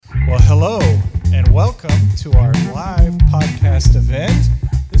Well, hello and welcome to our live podcast event.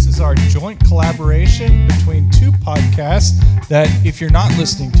 This is our joint collaboration between two podcasts that if you're not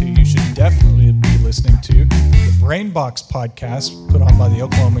listening to, you should definitely be listening to. The BrainBox podcast put on by the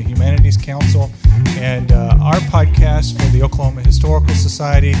Oklahoma Humanities Council and our podcast for the Oklahoma Historical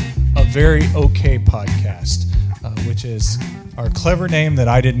Society, A Very Okay Podcast, which is our clever name that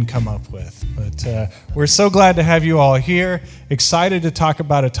I didn't come up with. But we're so glad to have you all here. Excited to talk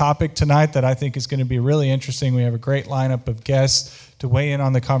about a topic tonight that I think is going to be really interesting. We have a great lineup of guests to weigh in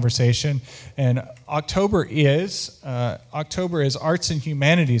on the conversation. And October is Arts and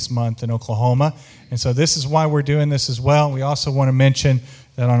Humanities Month in Oklahoma. And so this is why we're doing this as well. We also want to mention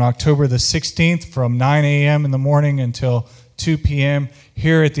that on October the 16th from 9 a.m. in the morning until 2 p.m.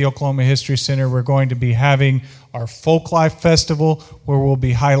 here at the Oklahoma History Center, we're going to be having our Folk Life Festival, where we'll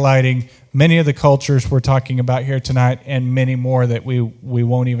be highlighting many of the cultures we're talking about here tonight and many more that we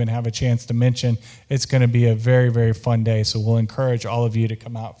won't even have a chance to mention. It's going to be a very, very fun day, so we'll encourage all of you to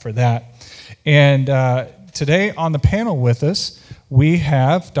come out for that. And today on the panel with us, we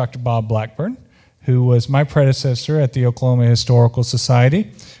have Dr. Bob Blackburn, who was my predecessor at the Oklahoma Historical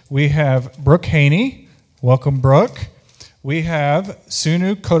Society. We have Brooke Haney. Welcome, Brooke. We have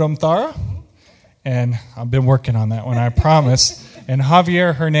Sunu Kodumthara, and I've been working on that one, I promise, and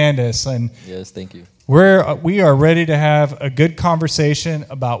Javier Hernandez. And yes, thank you. We are ready to have a good conversation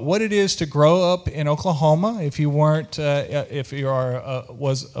about what it is to grow up in Oklahoma if you weren't, if you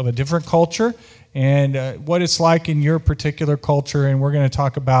was of a different culture, and what it's like in your particular culture. And we're going to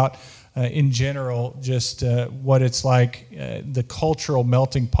talk about in general, just what it's like, the cultural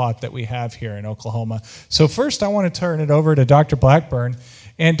melting pot that we have here in Oklahoma. So first, I want to turn it over to Dr. Blackburn.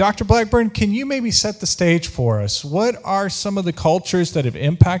 And Dr. Blackburn, can you maybe set the stage for us? What are some of the cultures that have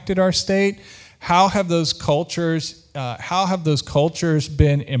impacted our state? How have those cultures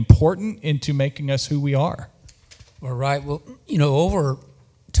been important into making us who we are? Well, right. Well, over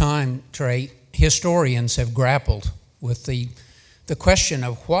time, Trey, historians have grappled with the question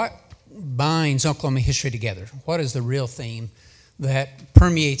of what binds Oklahoma history together. What is the real theme that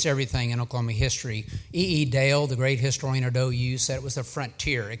permeates everything in Oklahoma history? E.E. Dale, the great historian at OU, said it was the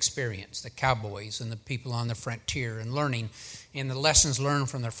frontier experience, the cowboys and the people on the frontier and learning and the lessons learned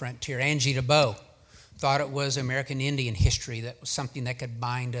from the frontier. Angie DeBow thought it was American Indian history that was something that could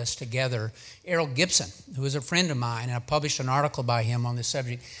bind us together. Errol Gibson, who was a friend of mine, and I published an article by him on this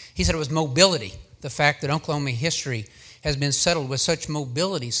subject, he said it was mobility, the fact that Oklahoma history has been settled with such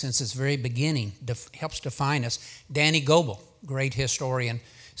mobility since its very beginning, helps define us. Danny Goebel, great historian,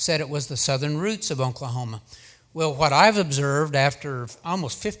 said it was the southern roots of Oklahoma. Well, what I've observed after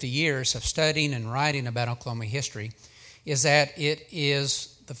almost 50 years of studying and writing about Oklahoma history is that it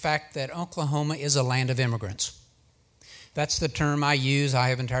is the fact that Oklahoma is a land of immigrants. That's the term I use. I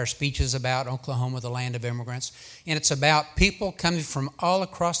have entire speeches about Oklahoma, the land of immigrants. And it's about people coming from all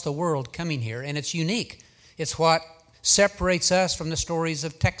across the world coming here, and it's unique. It's what separates us from the stories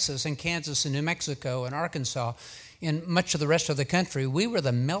of Texas and Kansas and New Mexico and Arkansas and much of the rest of the country. We were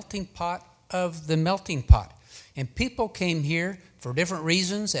the melting pot of the melting pot. And people came here for different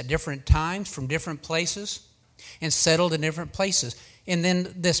reasons at different times from different places and settled in different places. And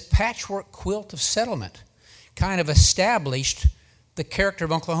then this patchwork quilt of settlement kind of established the character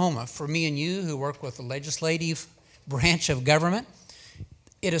of Oklahoma. For me and you who work with the legislative branch of government,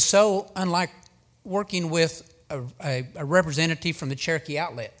 it is so unlike working with a representative from the Cherokee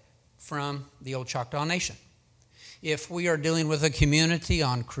Outlet from the old Choctaw Nation. If we are dealing with a community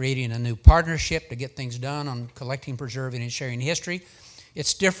on creating a new partnership to get things done on collecting, preserving, and sharing history,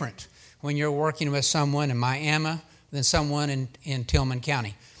 it's different when you're working with someone in Miami than someone in Tillman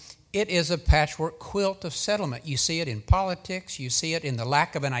County. It is a patchwork quilt of settlement. You see it in politics. You see it in the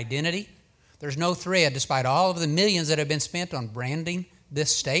lack of an identity. There's no thread, despite all of the millions that have been spent on branding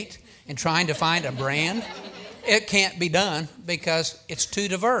this state and trying to find a brand. It can't be done because it's too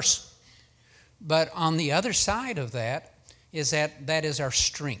diverse. But on the other side of that is that is our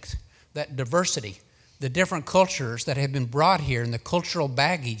strength, that diversity, the different cultures that have been brought here and the cultural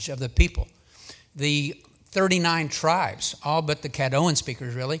baggage of the people. The 39 tribes, all but the Caddoan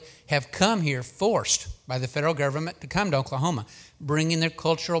speakers really, have come here forced by the federal government to come to Oklahoma, bringing their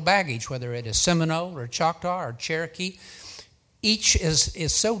cultural baggage, whether it is Seminole or Choctaw or Cherokee. Each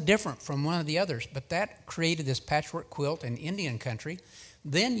is so different from one of the others, but that created this patchwork quilt in Indian country.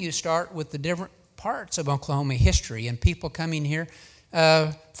 Then you start with the different parts of Oklahoma history and people coming here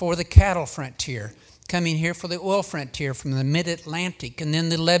for the cattle frontier, coming here for the oil frontier from the mid-Atlantic, and then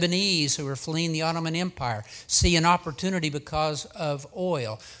the Lebanese who were fleeing the Ottoman Empire see an opportunity because of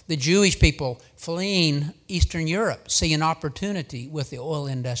oil. The Jewish people fleeing Eastern Europe see an opportunity with the oil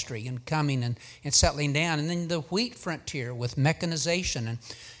industry and coming and settling down. And then the wheat frontier with mechanization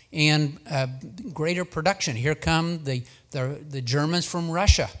and greater production. Here come the Germans from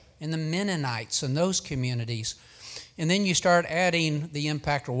Russia and the Mennonites and those communities. And then you start adding the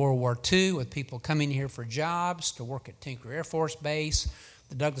impact of World War II with people coming here for jobs, to work at Tinker Air Force Base,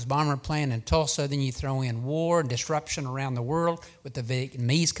 the Douglas Bomber Plant in Tulsa. Then you throw in war and disruption around the world with the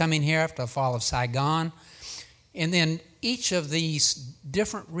Vietnamese coming here after the fall of Saigon. And then each of these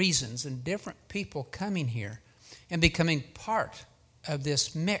different reasons and different people coming here and becoming part of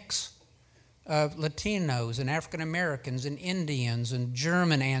this mix of Latinos and African Americans and Indians and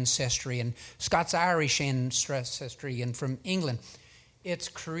German ancestry and Scots-Irish ancestry and from England. It's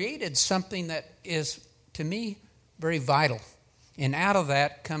created something that is, to me, very vital. And out of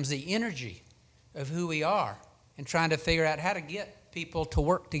that comes the energy of who we are and trying to figure out how to get people to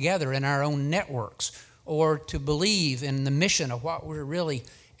work together in our own networks or to believe in the mission of what we're really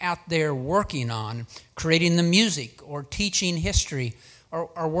out there working on, creating the music or teaching history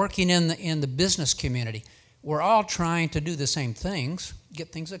or working in the business community. We're all trying to do the same things,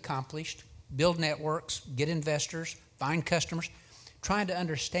 get things accomplished, build networks, get investors, find customers. Trying to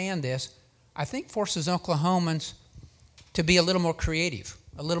understand this, I think, forces Oklahomans to be a little more creative,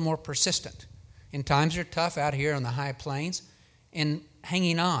 a little more persistent. And times are tough out here on the high plains and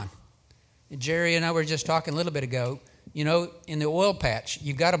hanging on. Jerry and I were just talking a little bit ago, you know, in the oil patch,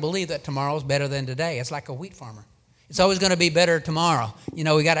 you've got to believe that tomorrow's better than today. It's like a wheat farmer. It's always going to be better tomorrow. You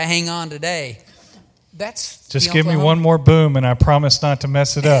know, we got to hang on today. That's just give me one more boom and I promise not to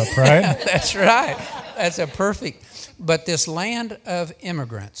mess it up, right? That's right. That's a perfect. But this land of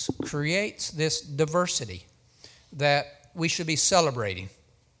immigrants creates this diversity that we should be celebrating.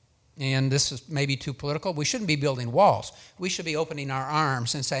 And this is maybe too political. We shouldn't be building walls. We should be opening our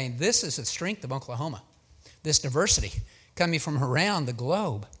arms and saying, this is the strength of Oklahoma, this diversity coming from around the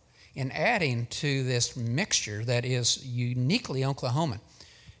globe and adding to this mixture that is uniquely Oklahoman.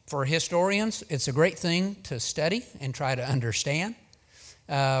 For historians, it's a great thing to study and try to understand.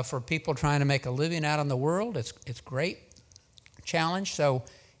 For people trying to make a living out in the world, it's great challenge. So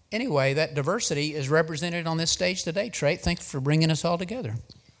anyway, that diversity is represented on this stage today. Trey, thanks for bringing us all together.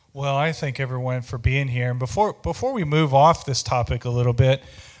 Well, I thank everyone for being here. And before we move off this topic a little bit,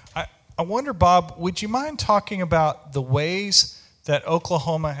 I wonder, Bob, would you mind talking about the ways that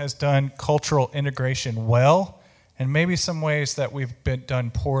Oklahoma has done cultural integration well, and maybe some ways that we've been done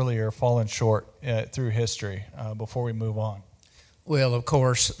poorly or fallen short through history before we move on? Well, of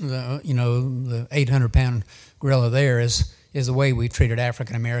course, the 800-pound gorilla there is the way we treated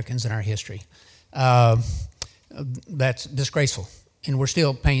African Americans in our history. That's disgraceful, and we're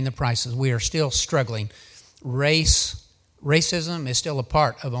still paying the prices. We are still struggling. Racism is still a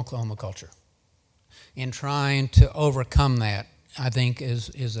part of Oklahoma culture, and trying to overcome that, I think,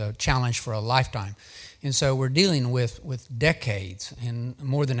 is a challenge for a lifetime. And so we're dealing with decades and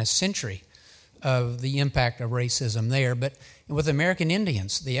more than a century of the impact of racism there. But with American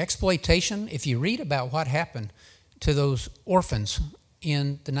Indians, the exploitation, if you read about what happened to those orphans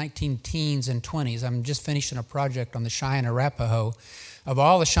in the 19-teens and 20s, I'm just finishing a project on the Cheyenne Arapaho. Of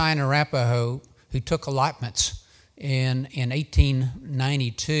all the Cheyenne Arapaho who took allotments in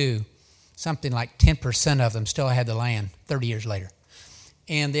 1892, something like 10% of them still had the land 30 years later.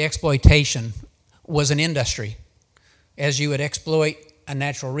 And the exploitation was an industry. As you would exploit a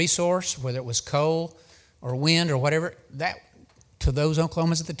natural resource, whether it was coal or wind or whatever, that to those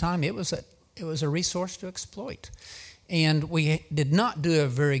Oklahomans at the time, it was a resource to exploit. And we did not do a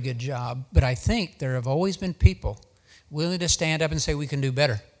very good job, but I think there have always been people willing to stand up and say we can do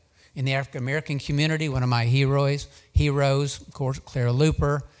better. In the African American community, one of my heroes, of course, Clara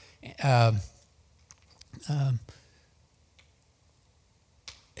Looper, and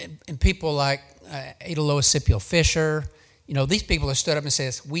people like Ada Lois Scipio Fisher, these people have stood up and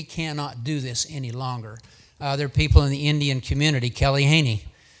said, we cannot do this any longer. There are people in the Indian community, Kelli, Haney,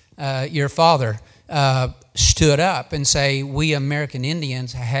 your father, stood up and say, we American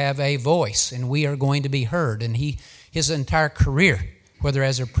Indians have a voice and we are going to be heard. And his entire career, whether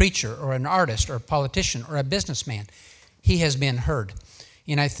as a preacher or an artist or a politician or a businessman, he has been heard.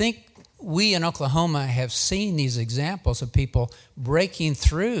 And I think we in Oklahoma have seen these examples of people breaking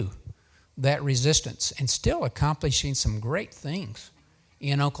through that resistance and still accomplishing some great things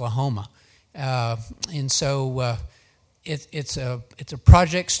in Oklahoma. And so it's a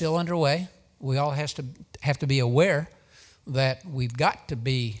project still underway. We all have to be aware that we've got to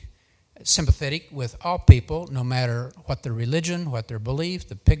be sympathetic with all people, no matter what their religion, what their belief,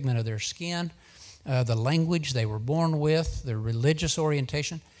 the pigment of their skin, the language they were born with, their religious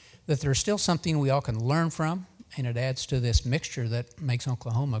orientation, that there's still something we all can learn from, and it adds to this mixture that makes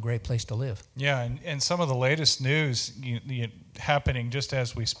Oklahoma a great place to live. Yeah, and some of the latest news happening just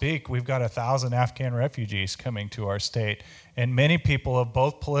as we speak, we've got 1,000 Afghan refugees coming to our state, and many people of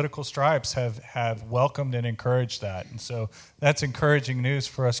both political stripes have welcomed and encouraged that. And so that's encouraging news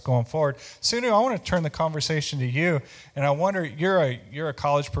for us going forward. Sunu, I want to turn the conversation to you, and I wonder, you're a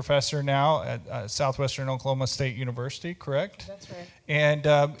college professor now at Southwestern Oklahoma State University, correct? That's right. And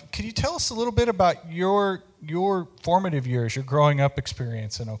can you tell us a little bit about your formative years, your growing up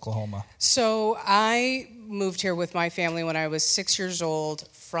experience in Oklahoma? So I moved here with my family when I was 6 years old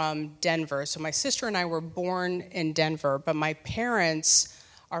from Denver. So my sister and I were born in Denver, but my parents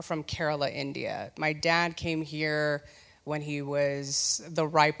are from Kerala, India. My dad came here when he was the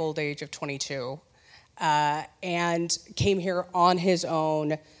ripe old age of 22 and came here on his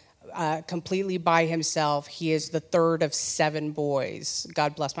own, completely by himself. He is the third of 7 boys.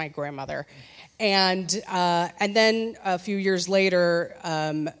 God bless my grandmother. And then a few years later,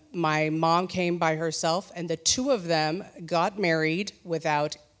 my mom came by herself, and the two of them got married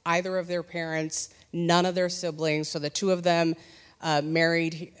without either of their parents, none of their siblings. So the two of them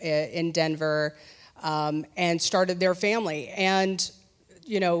married in Denver and started their family. And,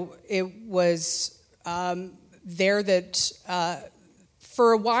 it was there that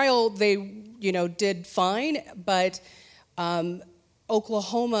for a while they, did fine, but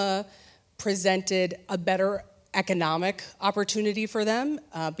Oklahoma presented a better economic opportunity for them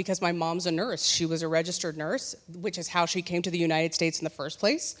because my mom's a nurse. She was a registered nurse, which is how she came to the United States in the first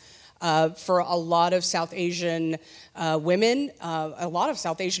place. For a lot of South Asian women, a lot of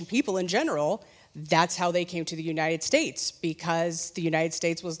South Asian people in general, that's how they came to the United States, because the United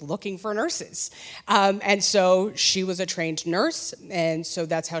States was looking for nurses. And so she was a trained nurse, and so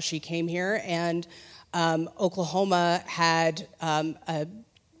that's how she came here. And Oklahoma had a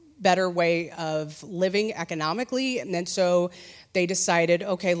better way of living economically, and then so they decided,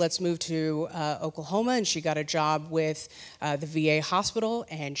 okay, let's move to Oklahoma, and she got a job with the VA hospital,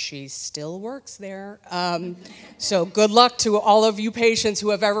 and she still works there. So good luck to all of you patients who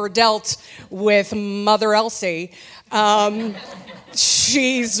have ever dealt with Mother Elsie.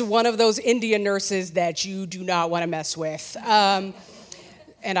 She's one of those Indian nurses that you do not want to mess with.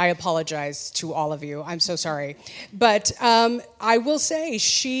 And I apologize to all of you. I'm so sorry. But I will say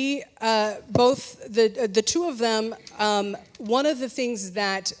both the two of them, one of the things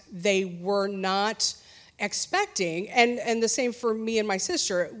that they were not expecting, and the same for me and my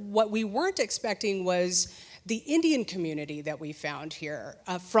sister, what we weren't expecting was the Indian community that we found here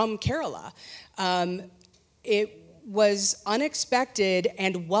from Kerala. It was unexpected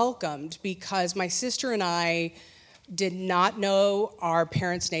and welcomed because my sister and I did not know our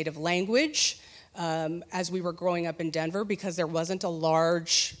parents' native language as we were growing up in Denver, because there wasn't a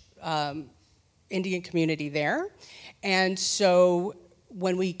large Indian community there. And so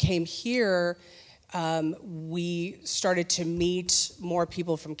when we came here, we started to meet more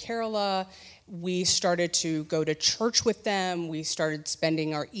people from Kerala. We started to go to church with them. We started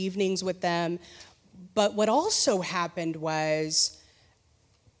spending our evenings with them. But what also happened was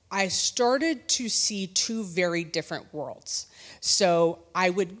I started to see two very different worlds. So I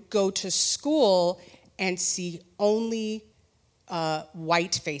would go to school and see only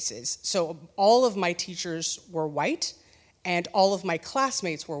white faces. So all of my teachers were white, and all of my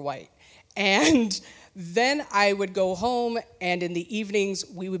classmates were white. And then I would go home, and in the evenings,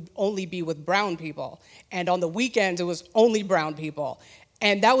 we would only be with brown people. And on the weekends, it was only brown people.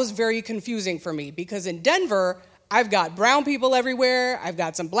 And that was very confusing for me, because in Denver, I've got brown people everywhere, I've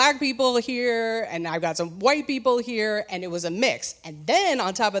got some black people here, and I've got some white people here, and it was a mix. And then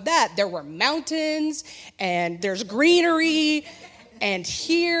on top of that, there were mountains, and there's greenery, and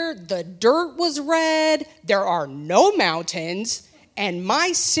here the dirt was red, there are no mountains, and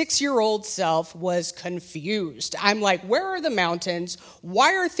my 6-year-old self was confused. I'm like, where are the mountains?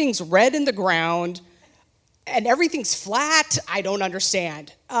 Why are things red in the ground? And everything's flat? I don't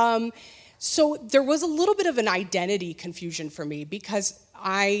understand. So there was a little bit of an identity confusion for me, because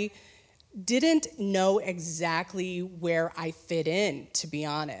I didn't know exactly where I fit in, to be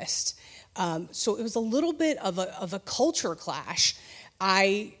honest. So it was a little bit of a culture clash.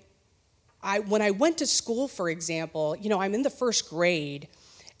 When I went to school, for example, I'm in the first grade,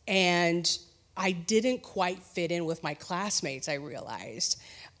 and I didn't quite fit in with my classmates, I realized.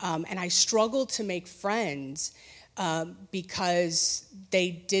 And I struggled to make friends because they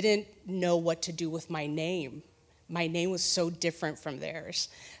didn't know what to do with my name. my name was so different from theirs.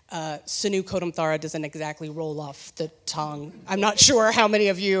 Sunu Kodumthara doesn't exactly roll off the tongue. I'm not sure how many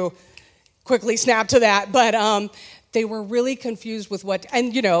of you quickly snap to that, but they were really confused with what,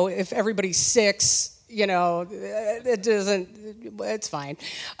 and if everybody's 6, it's fine.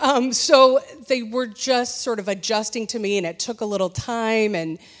 So they were just sort of adjusting to me, and it took a little time,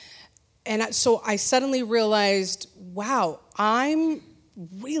 and so I suddenly realized, wow, I'm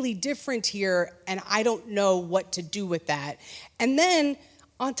really different here, and I don't know what to do with that. And then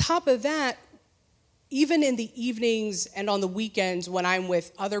on top of that, even in the evenings and on the weekends when I'm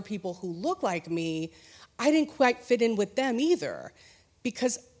with other people who look like me, I didn't quite fit in with them either,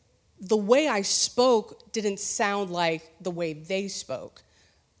 because the way I spoke didn't sound like the way they spoke.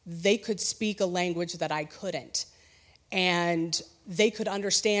 They could speak a language that I couldn't, and they could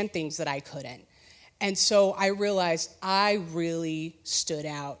understand things that I couldn't. And so I realized I really stood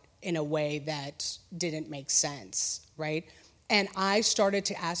out in a way that didn't make sense, right? And I started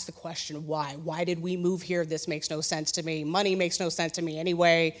to ask the question, why? Why did we move here? This makes no sense to me. Money makes no sense to me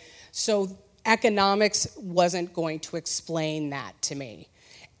anyway. So economics wasn't going to explain that to me.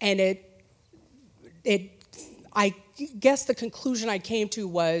 And I guess the conclusion I came to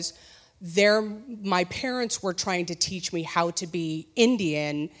was my parents were trying to teach me how to be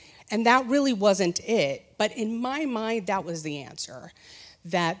Indian, and that really wasn't it. But in my mind, that was the answer.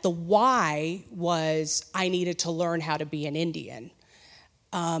 That the why was I needed to learn how to be an Indian.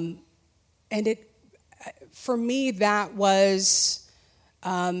 And for me, that was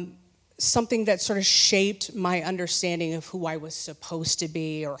something that sort of shaped my understanding of who I was supposed to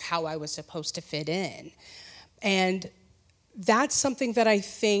be or how I was supposed to fit in. And that's something that I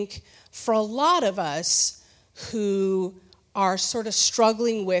think for a lot of us who are sort of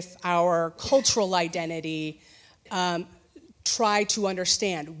struggling with our cultural identity, try to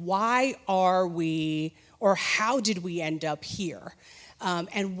understand. Why are we, or how did we end up here?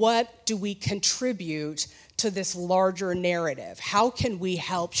 And what do we contribute to this larger narrative? How can we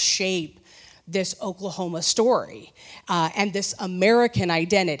help shape this Oklahoma story and this American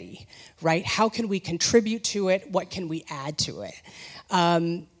identity, right? How can we contribute to it? What can we add to it?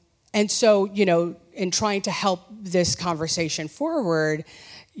 And so, in trying to help this conversation forward,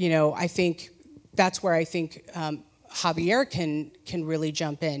 I think that's where I think Javier can really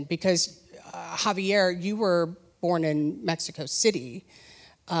jump in, because Javier, you were born in Mexico City,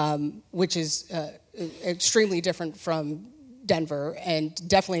 which is extremely different from Denver and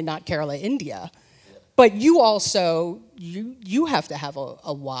definitely not Kerala, India. Yeah. But you also, you have to have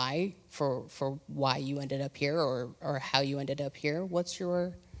a why for why you ended up here or how you ended up here. What's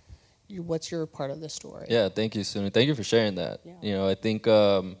your part of the story? Yeah, thank you, Sunu. Thank you for sharing that. Yeah. I think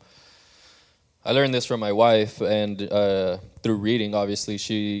I learned this from my wife, and through reading, obviously,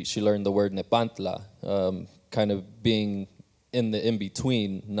 she learned the word nepantla, kind of being in the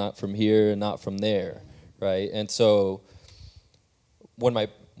in-between, not from here, not from there, right? And so when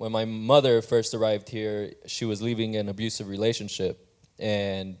my mother first arrived here, she was leaving an abusive relationship,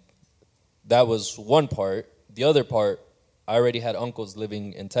 and that was one part. The other part, I already had uncles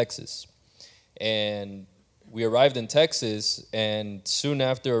living in Texas, and we arrived in Texas, and soon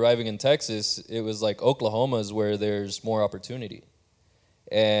after arriving in Texas, it was like Oklahoma is where there's more opportunity.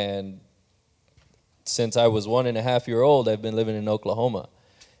 And since I was 1.5 years old, I've been living in Oklahoma.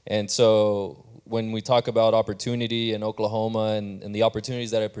 And so when we talk about opportunity in Oklahoma and the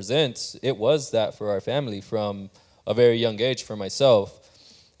opportunities that it presents, it was that for our family from a very young age for myself.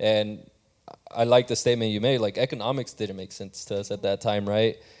 And I like the statement you made, like economics didn't make sense to us at that time,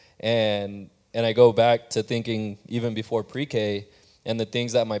 right? And I go back to thinking even before pre-K and the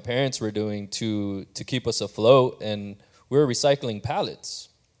things that my parents were doing to keep us afloat, and we were recycling pallets.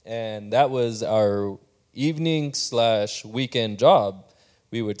 And that was our evening/weekend job.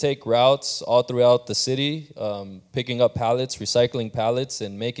 We would take routes all throughout the city, picking up pallets, recycling pallets,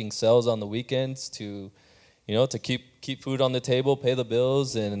 and making sales on the weekends to keep food on the table, pay the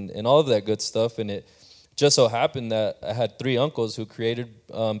bills, and all of that good stuff. And it just so happened that I had 3 uncles who created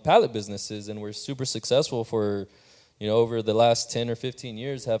pallet businesses and were super successful for, over the last 10 or 15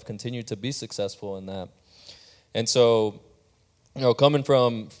 years, have continued to be successful in that. And so, coming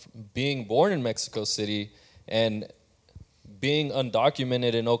from being born in Mexico City and being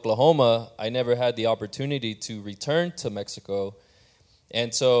undocumented in Oklahoma, I never had the opportunity to return to Mexico.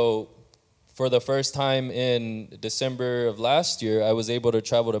 And so for the first time in December of last year, I was able to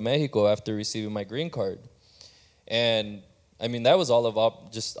travel to Mexico after receiving my green card. And I mean, that was all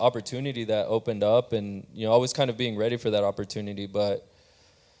of just opportunity that opened up, and always kind of being ready for that opportunity. But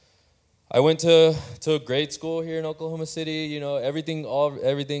I went to a grade school here in Oklahoma City. You know, everything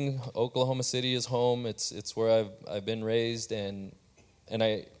Oklahoma City is home. It's where I've been raised, and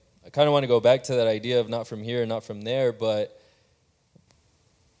I kind of want to go back to that idea of not from here, not from there, but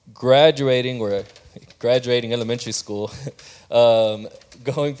graduating elementary school,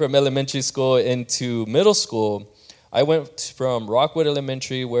 going from elementary school into middle school, I went from Rockwood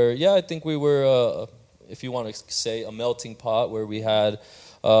Elementary, where I think we were, if you want to say, a melting pot, where we had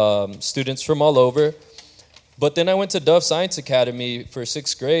students from all over. But then I went to Dove Science Academy for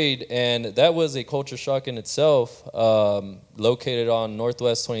 6th grade, and that was a culture shock in itself, located on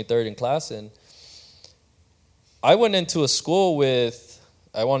Northwest 23rd and Classen. I went into a school with,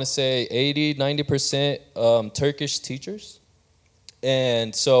 I want to say, 80-90% Turkish teachers.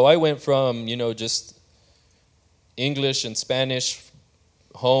 And so I went from, just English and Spanish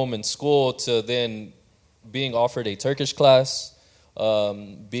home and school to then being offered a Turkish class,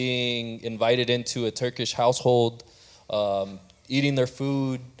 being invited into a Turkish household, eating their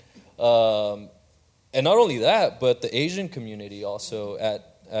food. And not only that, but the Asian community also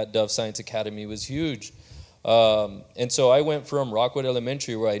at Dove Science Academy was huge. And so I went from Rockwood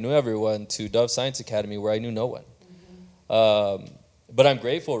Elementary, where I knew everyone, to Dove Science Academy, where I knew no one. But I'm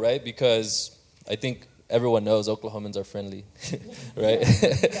grateful, right? Because I think everyone knows Oklahomans are friendly, right?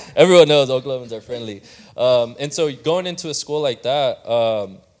 Everyone knows Oklahomans are friendly. And so going into a school like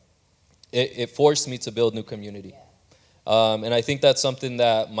that, it forced me to build new community. And I think that's something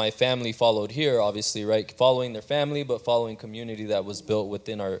that my family followed here, obviously, right? Following their family, but following community that was built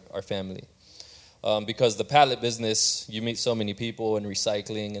within our family. Because the pallet business, you meet so many people in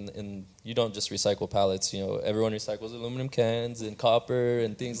recycling, and you don't just recycle pallets. Everyone recycles aluminum cans and copper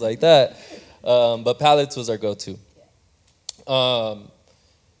and things like that. But pallets was our go-to.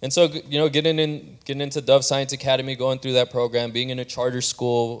 And so, getting into Dove Science Academy, going through that program, being in a charter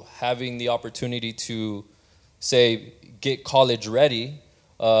school, having the opportunity to, say, get college ready,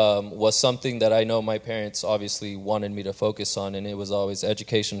 was something that I know my parents obviously wanted me to focus on, and it was always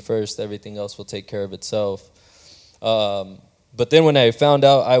education first. Everything else will take care of itself. But then when I found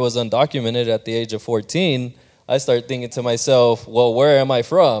out I was undocumented at the age of 14, I started thinking to myself, well, where am I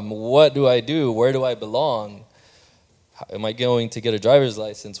from? What do I do? Where do I belong? Am I going to get a driver's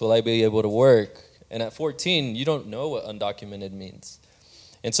license? Will I be able to work? And at 14, you don't know what undocumented means.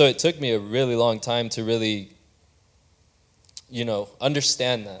 And so it took me a really long time to really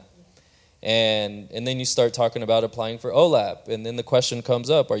understand that. And then you start talking about applying for OLAP, and then the question comes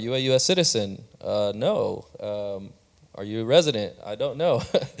up, are you a U.S. citizen? No. Are you a resident? I don't know.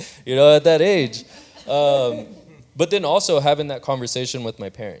 At that age. But then also having that conversation with my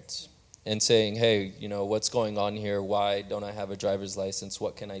parents and saying, hey, what's going on here? Why don't I have a driver's license?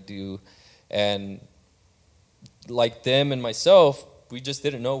 What can I do? And like them and myself, we just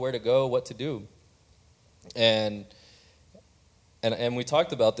didn't know where to go, what to do. And we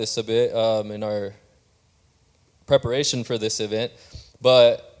talked about this a bit in our preparation for this event,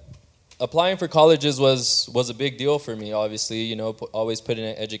 but applying for colleges was a big deal for me, obviously, always putting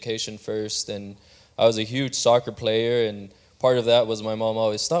education first. And I was a huge soccer player, and part of that was my mom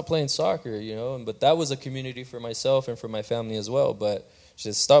always, stop playing soccer, but that was a community for myself and for my family as well. But she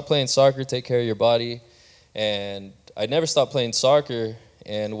said, stop playing soccer, take care of your body. And I never stopped playing soccer,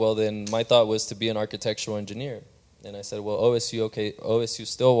 and then my thought was to be an architectural engineer. And I said, well, OSU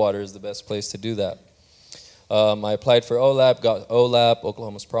Stillwater is the best place to do that. I applied for OLAP, got OLAP,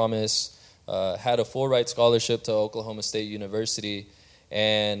 Oklahoma's Promise, had a full-ride scholarship to Oklahoma State University.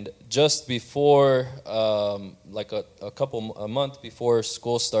 And just before, a month before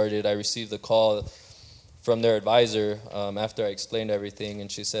school started, I received a call from their advisor after I explained everything. And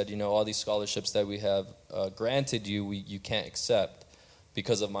she said, all these scholarships that we have granted you can't accept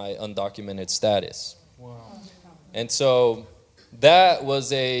because of my undocumented status. Wow. And so that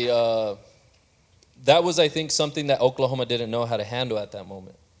was I think, something that Oklahoma didn't know how to handle at that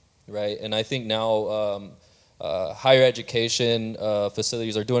moment, right? And I think now higher education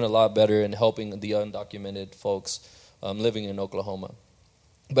facilities are doing a lot better in helping the undocumented folks living in Oklahoma.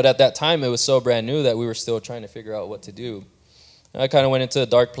 But at that time, it was so brand new that we were still trying to figure out what to do. And I kind of went into a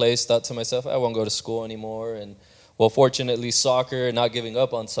dark place, thought to myself, I won't go to school anymore. And fortunately, soccer, not giving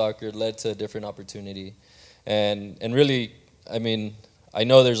up on soccer, led to a different opportunity. And really, I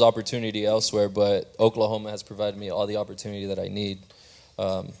know there's opportunity elsewhere, but Oklahoma has provided me all the opportunity that I need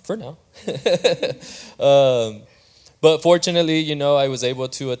for now. But fortunately, I was able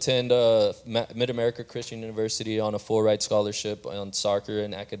to attend Mid-America Christian University on a full-ride scholarship on soccer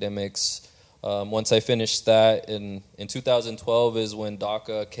and academics. Once I finished that, in 2012 is when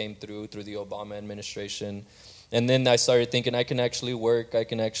DACA came through the Obama administration. And then I started thinking I can actually work, I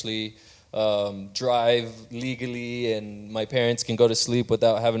can actually drive legally, and my parents can go to sleep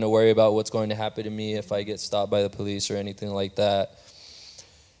without having to worry about what's going to happen to me if I get stopped by the police or anything like that.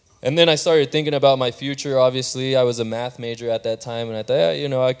 And then I started thinking about my future. Obviously, I was a math major at that time, and I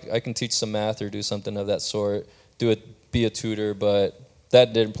thought, I can teach some math or do something of that sort, be a tutor, but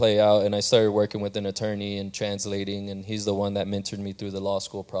that didn't play out, and I started working with an attorney and translating, and he's the one that mentored me through the law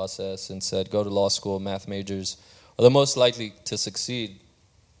school process and said, go to law school, math majors are the most likely to succeed.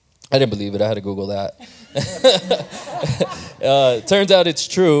 I didn't believe it. I had to Google that. Turns out it's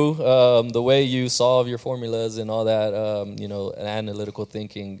true. The way you solve your formulas and all that, analytical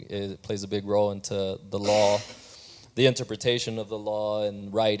thinking plays a big role into the law, the interpretation of the law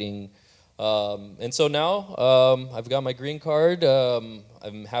and writing. And so now I've got my green card.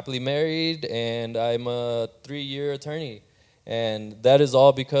 I'm happily married, and I'm a 3-year attorney. And that is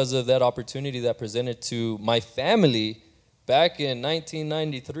all because of that opportunity that presented to my family back in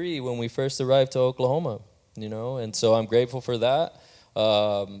 1993 when we first arrived to Oklahoma, and so I'm grateful for that.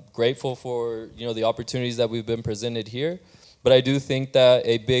 Grateful for, the opportunities that we've been presented here. But I do think that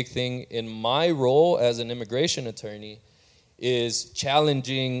a big thing in my role as an immigration attorney is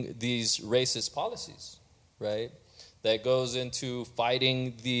challenging these racist policies, right? That goes into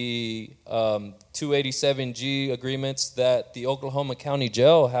fighting the 287G agreements that the Oklahoma County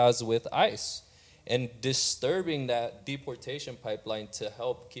Jail has with ICE, and disturbing that deportation pipeline to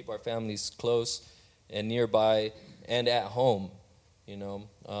help keep our families close and nearby and at home,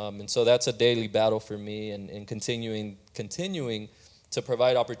 and so that's a daily battle for me, and continuing to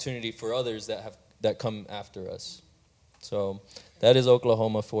provide opportunity for others that come after us. So that is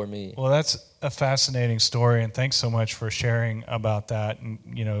Oklahoma for me. Well, that's a fascinating story, and thanks so much for sharing about that. And,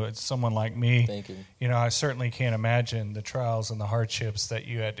 it's someone like me. Thank you. I certainly can't imagine the trials and the hardships that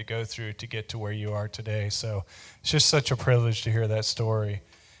you had to go through to get to where you are today. So it's just such a privilege to hear that story.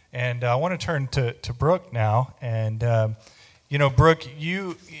 And I want to turn to Brooke now. And, Brooke,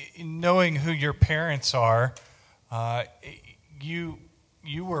 you, knowing who your parents are, you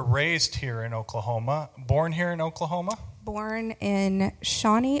were raised here in Oklahoma, born here in Oklahoma? Born in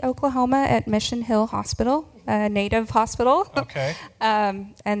Shawnee, Oklahoma at Mission Hill Hospital, a native hospital. Okay.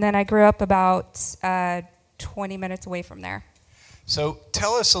 And then I grew up about 20 minutes away from there. So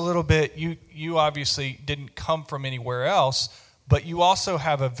tell us a little bit. You obviously didn't come from anywhere else, but you also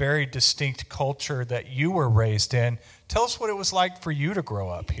have a very distinct culture that you were raised in. Tell us what it was like for you to grow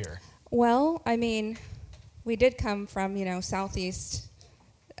up here. Well, we did come from, Southeast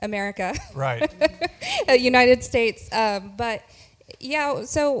America. Right. United States. But, yeah,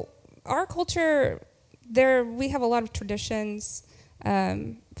 so our culture, we have a lot of traditions.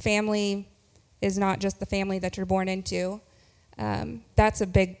 Family is not just the family that you're born into. That's a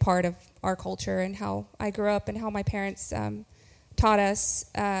big part of our culture and how I grew up and how my parents taught us.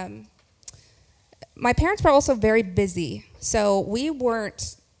 My parents were also very busy, so we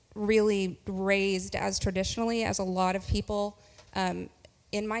weren't really raised as traditionally as a lot of people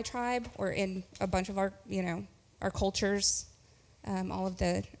in my tribe or in a bunch of our, our cultures, all of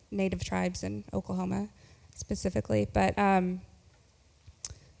the native tribes in Oklahoma specifically. But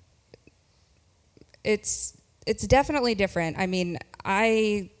it's definitely different.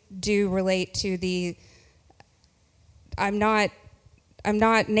 I do relate to I'm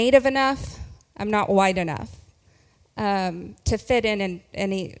not native enough, I'm not white enough to fit in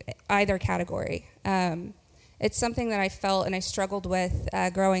either category. It's something that I felt and I struggled with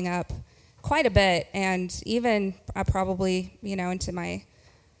growing up quite a bit, and even probably, into my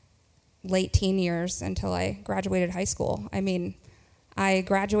late teen years until I graduated high school. I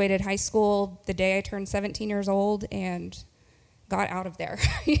graduated high school the day I turned 17 years old and got out of there.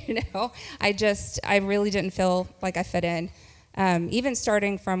 I really didn't feel like I fit in. Even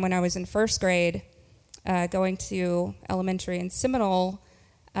starting from when I was in first grade, going to elementary in Seminole,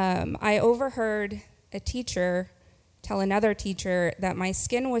 I overheard a teacher tell another teacher that my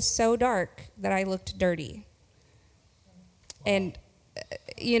skin was so dark that I looked dirty. And,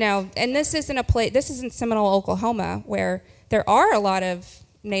 and this isn't Seminole, Oklahoma, where there are a lot of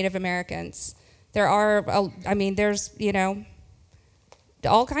Native Americans. There's,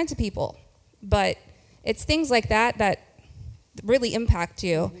 all kinds of people. But it's things like that really impact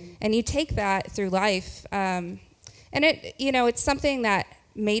you. Mm-hmm. And you take that through life. And it's something that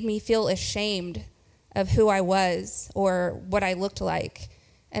made me feel ashamed of who I was or what I looked like.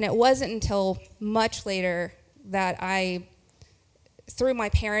 And it wasn't until much later that I, through my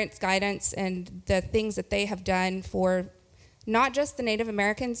parents' guidance and the things that they have done for not just the Native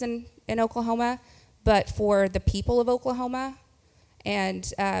Americans in Oklahoma, but for the people of Oklahoma,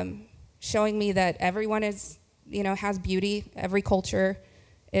 and showing me that everyone is, has beauty, every culture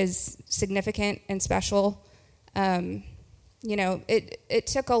is significant and special. You know, it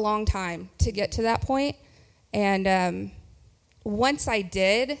took a long time to get to that point. And once I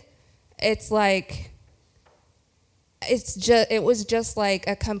did, it's like, it was just like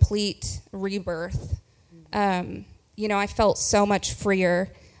a complete rebirth. You know, I felt so much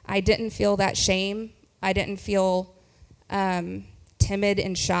freer. I didn't feel that shame. I didn't feel timid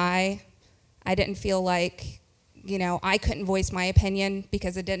and shy. I didn't feel like, you know, I couldn't voice my opinion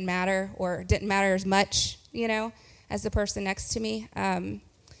because it didn't matter, or it didn't matter as much, you know, as the person next to me.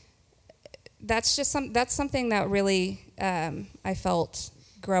 That's something that really I felt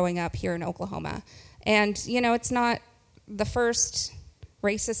growing up here in Oklahoma. And, you know, it's not the first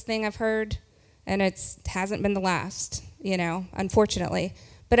racist thing I've heard, and it hasn't been the last, you know, unfortunately.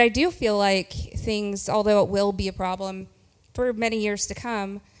 But I do feel like things, although it will be a problem for many years to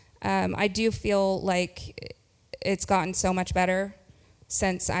come, I do feel like it's gotten so much better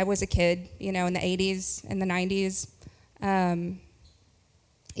since I was a kid, you know, in the 80s and the 90s.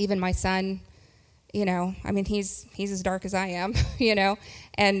 Even my son, you know, I mean, he's as dark as I am, you know,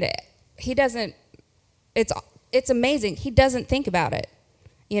 and he doesn't, it's amazing. He doesn't think about it,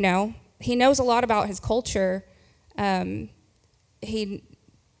 you know. He knows a lot about his culture. That's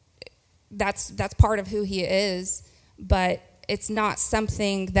part of who he is, but it's not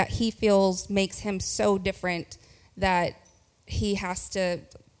something that he feels makes him so different that he has to,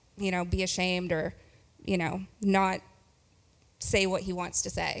 you know, be ashamed or, you know, not say what he wants to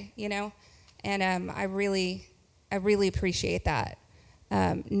say, you know. And I really appreciate that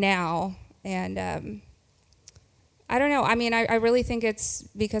now. And I don't know. I mean, I really think it's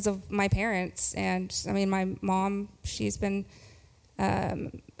because of my parents. And, I mean, my mom, she's been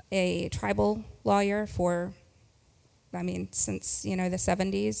a tribal lawyer for, I mean, since, you know, the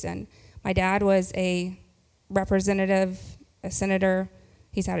 70s. And my dad was a representative, a senator.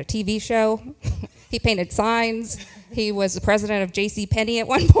 He's had a TV show. He painted signs. He was the president of J.C. Penney at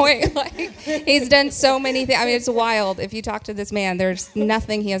one point. Like, he's done so many things. I mean, it's wild. If you talk to this man, there's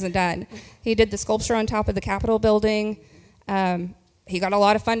nothing he hasn't done. He did the sculpture on top of the Capitol building. He got a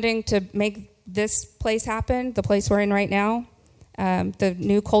lot of funding to make this place happen, the place we're in right now. The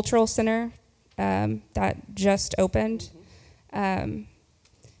new cultural center that just opened. You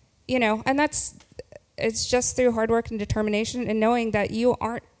know, and it's just through hard work and determination and knowing that you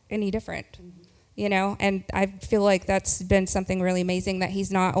aren't any different. You know, and I feel like that's been something really amazing, that he's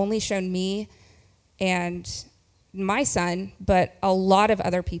not only shown me and my son, but a lot of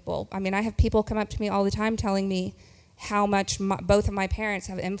other people. I mean, I have people come up to me all the time telling me how much both of my parents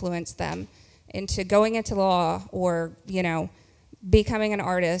have influenced them into going into law, or, you know, becoming an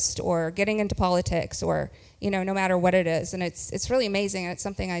artist, or getting into politics, or, you know, no matter what it is. And it's really amazing, and it's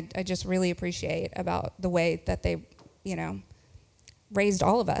something I just really appreciate about the way that they, you know, raised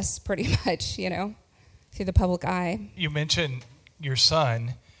all of us pretty much, you know, through the public eye. You mentioned your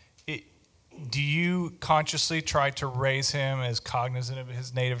son. Do you consciously try to raise him as cognizant of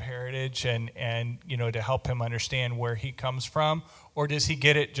his native heritage and you know, to help him understand where he comes from? Or does he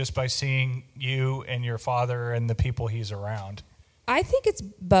get it just by seeing you and your father and the people he's around? I think it's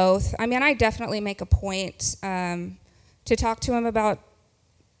both. I mean, I definitely make a point to talk to him about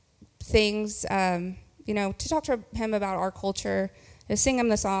things, you know, to talk to him about our culture, to sing him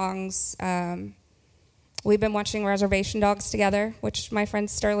the songs. We've been watching Reservation Dogs together, which my friend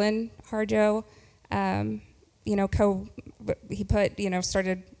Sterling Harjo, you know, he put, you know,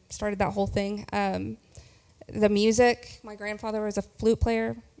 started that whole thing. The music, my grandfather was a flute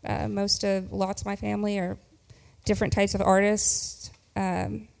player. Lots of my family are different types of artists,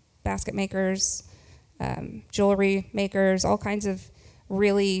 basket makers, jewelry makers, all kinds of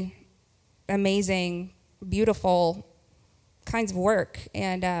really amazing, beautiful kinds of work.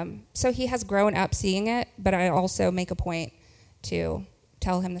 And so he has grown up seeing it, but I also make a point to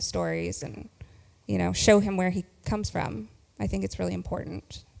tell him the stories and, you know, show him where he comes from. I think it's really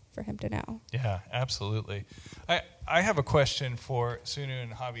important for him to know. Yeah, absolutely. I have a question for Sunu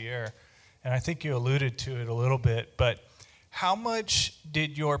and Javier, and I think you alluded to it a little bit, but how much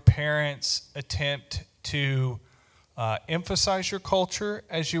did your parents attempt to emphasize your culture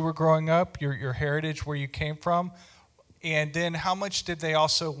as you were growing up, your heritage, where you came from? And then how much did they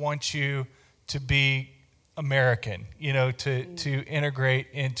also want you to be American, you know, to integrate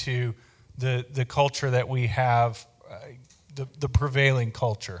into the culture that we have, the prevailing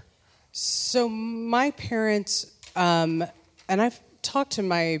culture? So my parents, and I've talked to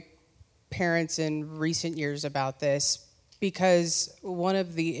my parents in recent years about this, because one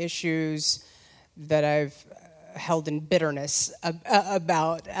of the issues that I've held in bitterness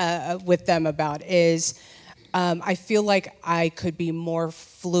about with them about is I feel like I could be more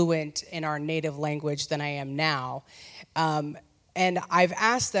fluent in our native language than I am now. And I've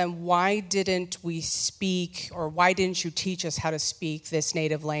asked them, why didn't we speak, or why didn't you teach us how to speak this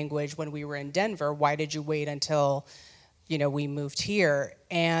native language when we were in Denver? Why did you wait until, we moved here?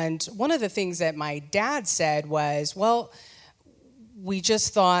 And one of the things that my dad said was, well, we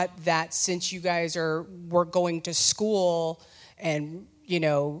just thought that since you guys were going to school and,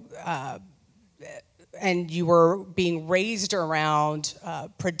 and you were being raised around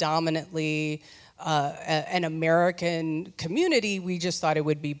predominantly an American community, we just thought it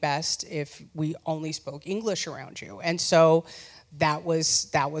would be best if we only spoke English around you. And so that was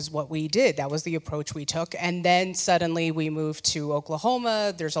what we did. That was the approach we took. And then suddenly we moved to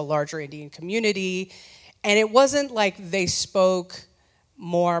Oklahoma. There's a larger Indian community. And it wasn't like they spoke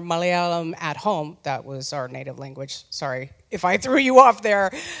more Malayalam at home. That was our native language. Sorry if I threw you off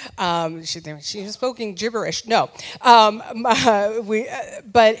there. She was speaking gibberish. No. But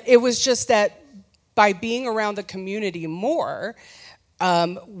it was just that by being around the community more,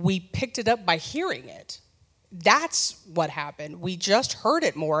 we picked it up by hearing it. That's what happened. We just heard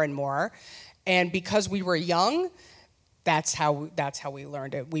it more and more. And because we were young, that's how we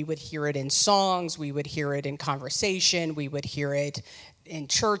learned it. We would hear it in songs. We would hear it in conversation. We would hear it in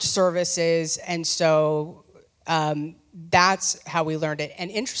church services. And so that's how we learned it. And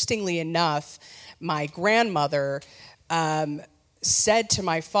interestingly enough, my grandmother said to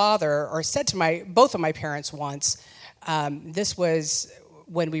my father, or said to both of my parents once, this was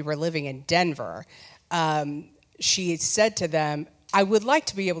when we were living in Denver, she said to them, I would like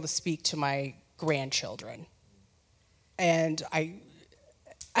to be able to speak to my grandchildren. And I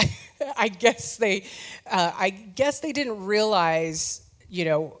guess they didn't realize,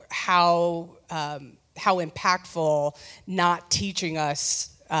 how impactful not teaching us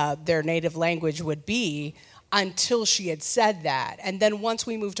their native language would be until she had said that. And then once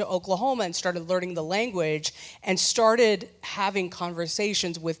we moved to Oklahoma and started learning the language and started having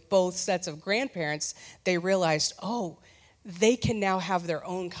conversations with both sets of grandparents, they realized, oh, they can now have their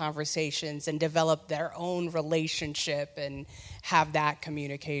own conversations and develop their own relationship and have that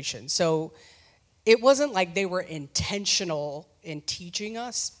communication. So it wasn't like they were intentional in teaching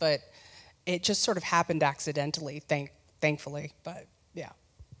us, but it just sort of happened accidentally, thankfully. But yeah.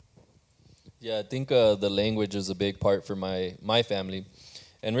 Yeah, I think the language is a big part for my family.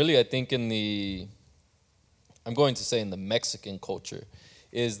 And really, I think in the Mexican culture,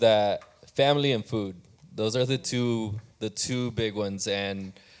 is that family and food. Those are the two big ones.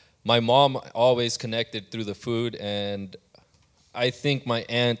 And my mom always connected through the food, and I think my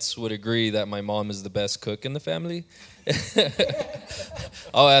aunts would agree that my mom is the best cook in the family.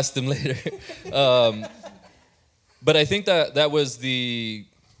 I'll ask them later. But I think that was the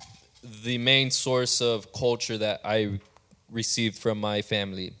main source of culture that I received from my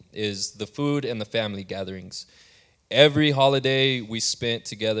family, is the food and the family gatherings. Every holiday we spent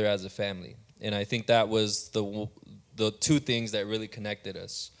together as a family. And I think that was the two things that really connected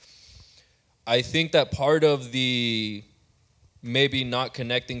us. I think that part of the maybe not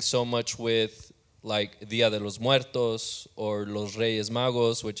connecting so much with like Dia de los Muertos or Los Reyes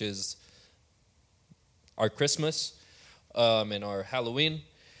Magos, which is our Christmas and our Halloween,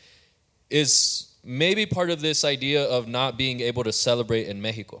 is maybe part of this idea of not being able to celebrate in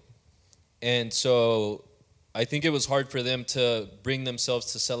Mexico. And so I think it was hard for them to bring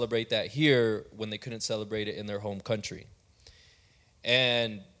themselves to celebrate that here when they couldn't celebrate it in their home country.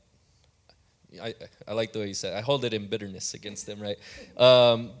 And I like the way you said it. I hold it in bitterness against them, right?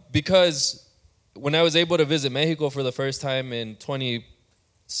 Because when I was able to visit Mexico for the first time in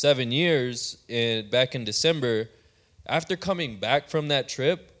 27 years, back in December, after coming back from that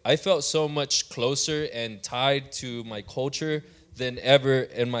trip, I felt so much closer and tied to my culture than ever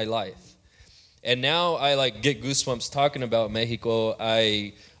in my life. And now I get goosebumps talking about Mexico.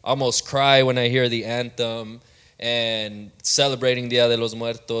 I almost cry when I hear the anthem and celebrating Dia de los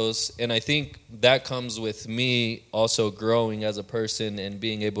Muertos. And I think that comes with me also growing as a person and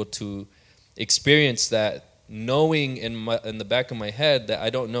being able to experience that, knowing in the back of my head that I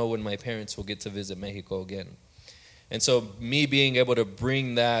don't know when my parents will get to visit Mexico again. And so me being able to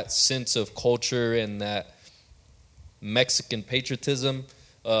bring that sense of culture and that Mexican patriotism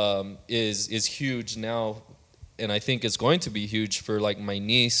is huge now, and I think it's going to be huge for my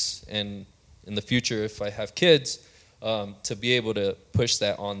niece, and in the future if I have kids, to be able to push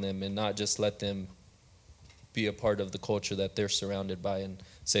that on them and not just let them be a part of the culture that they're surrounded by and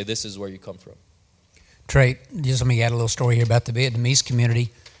say, this is where you come from. Trey, just let me add a little story here about the Vietnamese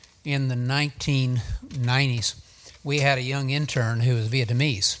community. In the 1990s, we had a young intern who was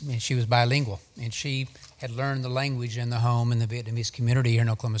Vietnamese, and she was bilingual, and she had learned the language in the home in the Vietnamese community here in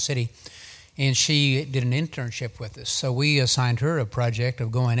Oklahoma City, and she did an internship with us. So we assigned her a project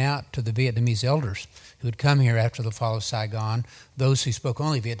of going out to the Vietnamese elders who had come here after the fall of Saigon, those who spoke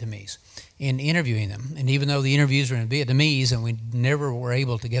only Vietnamese, and interviewing them. And even though the interviews were in Vietnamese and we never were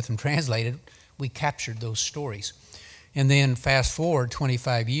able to get them translated, we captured those stories. And then fast forward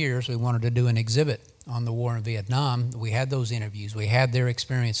 25 years, we wanted to do an exhibit on the war in Vietnam. We had those interviews. We had their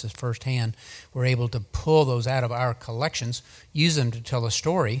experiences firsthand. We're able to pull those out of our collections, use them to tell a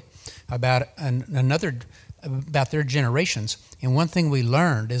story about about their generations. And one thing we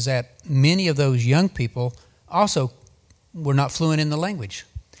learned is that many of those young people also were not fluent in the language.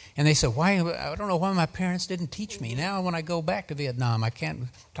 And they said, I don't know why my parents didn't teach me. Now when I go back to Vietnam, I can't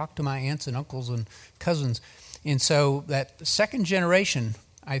talk to my aunts and uncles and cousins. And so that second generation,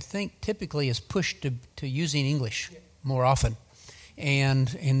 I think, typically is pushed to using English more often. And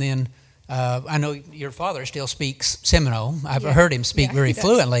then I know your father still speaks Seminole. I've heard him speak very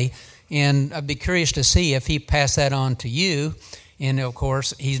fluently. And I'd be curious to see if he passed that on to you. And, of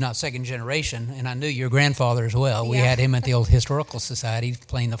course, he's not second generation. And I knew your grandfather as well. We had him at the Old Historical Society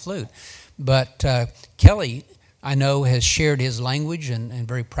playing the flute. But Kelli, I know, has shared his language and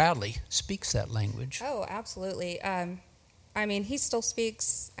very proudly speaks that language. Oh, absolutely. I mean, he still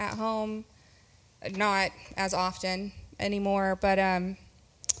speaks at home, not as often anymore, but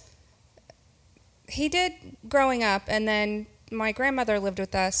he did growing up. And then my grandmother lived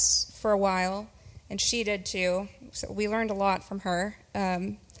with us for a while, and she did too. So we learned a lot from her.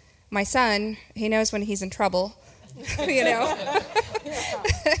 My son, he knows when he's in trouble, you know.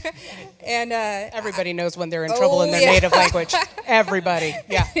 And everybody knows when they're in trouble in their native language. Everybody,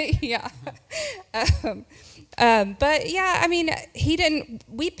 yeah. But yeah, I mean,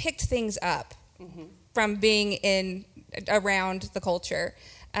 we picked things up from being around the culture.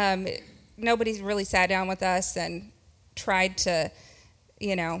 Nobody really sat down with us and tried to,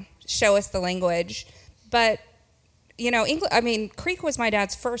 show us the language. But, Creek was my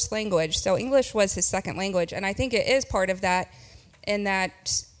dad's first language, so English was his second language. And I think it is part of that, in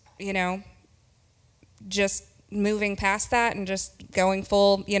that, just moving past that and just going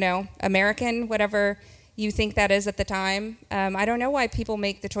full, American, whatever you think that is at the time. I don't know why people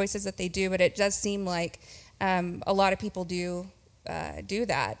make the choices that they do, but it does seem like a lot of people do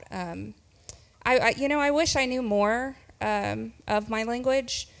that. I wish I knew more of my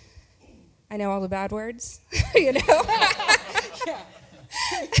language. I know all the bad words,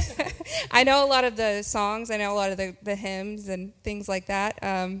 I know a lot of the songs. I know a lot of the hymns and things like that.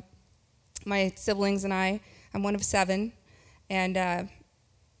 My siblings and I'm one of 7, and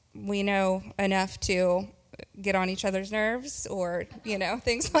we know enough to get on each other's nerves or,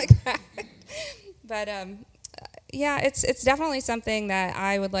 things like that. But, it's definitely something that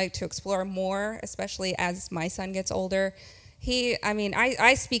I would like to explore more, especially as my son gets older.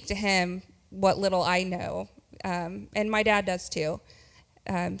 I speak to him what little I know, and my dad does too.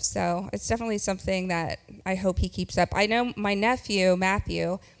 So it's definitely something that I hope he keeps up. I know my nephew,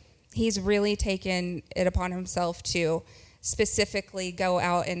 Matthew, he's really taken it upon himself to specifically go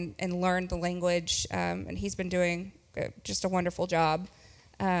out and learn the language, and he's been doing just a wonderful job.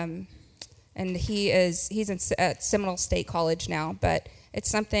 And he's at Seminole State College now, but it's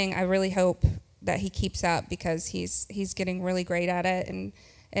something I really hope that he keeps up, because he's getting really great at it, and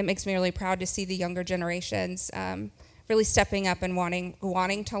it makes me really proud to see the younger generations really stepping up and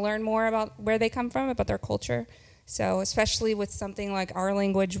wanting to learn more about where they come from, about their culture. So especially with something like our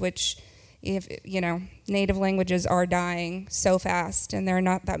language, which, if native languages are dying so fast, and there are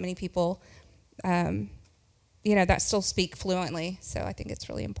not that many people, that still speak fluently. So I think it's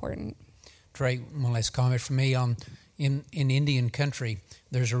really important. Trey, one last comment from me on in Indian country.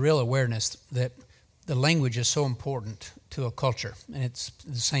 There's a real awareness that the language is so important to a culture, and it's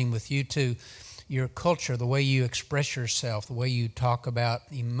the same with you too. Your culture, the way you express yourself, the way you talk about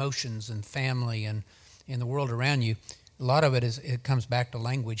emotions and family and in the world around you, a lot of it comes back to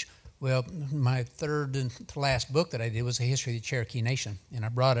language. Well, my third and last book that I did was a history of the Cherokee Nation, and I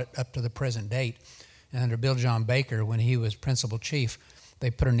brought it up to the present date. And under Bill John Baker, when he was principal chief,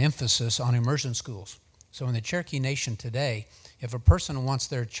 they put an emphasis on immersion schools. So in the Cherokee Nation today, if a person wants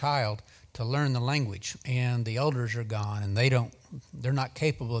their child to learn the language and the elders are gone and they're not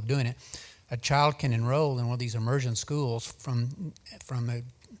capable of doing it, a child can enroll in one of these immersion schools from a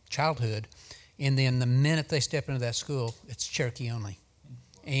childhood, and then the minute they step into that school, it's Cherokee only.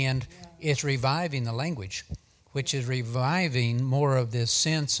 And it's reviving the language, which is reviving more of this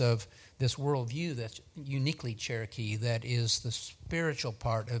sense of this worldview that's uniquely Cherokee, that is the spiritual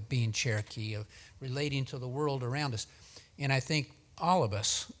part of being Cherokee, of relating to the world around us. And I think all of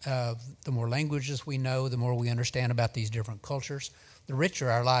us, the more languages we know, the more we understand about these different cultures, the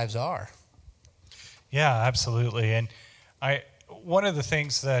richer our lives are. Yeah, absolutely. And one of the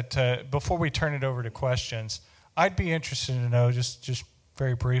things that, before we turn it over to questions, I'd be interested to know, just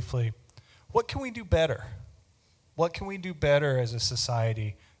very briefly, what can we do better? What can we do better as a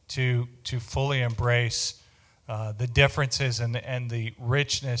society to fully embrace the differences and the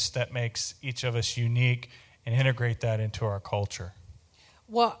richness that makes each of us unique and integrate that into our culture?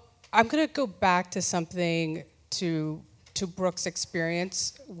 Well, I'm going to go back to something to Brooke's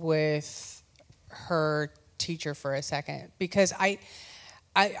experience with her teacher for a second, because I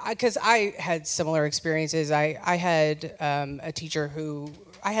had similar experiences. I had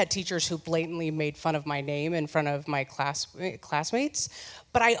teachers who blatantly made fun of my name in front of my classmates,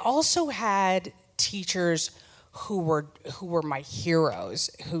 but I also had teachers who were my heroes,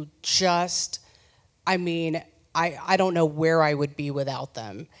 who just, I don't know where I would be without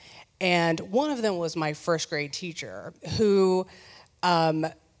them. And one of them was my first grade teacher who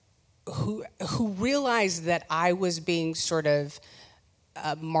realized that I was being sort of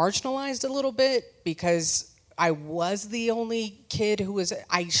marginalized a little bit because I was the only kid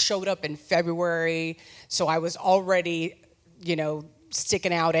I showed up in February, so I was already,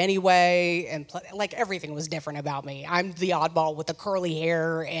 sticking out anyway, and like everything was different about me. I'm the oddball with the curly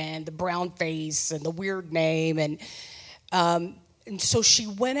hair and the brown face and the weird name, and so she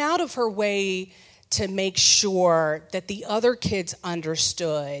went out of her way to make sure that the other kids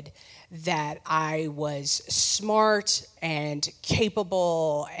understood that I was smart and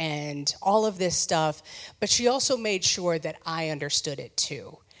capable and all of this stuff, but she also made sure that I understood it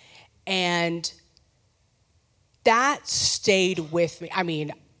too. And that stayed with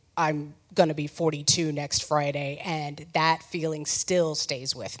me. I'm going to be 42 next Friday, and that feeling still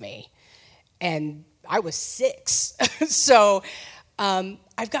stays with me. And I was 6. So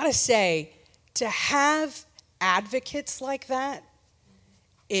I've got to say, to have advocates like that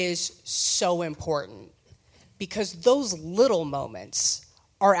is so important, because those little moments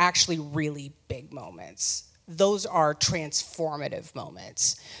are actually really big moments. Those are transformative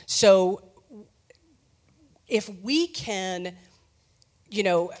moments. So if we can,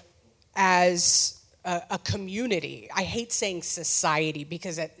 as a community, I hate saying society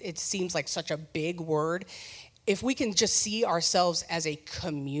because it seems like such a big word. If we can just see ourselves as a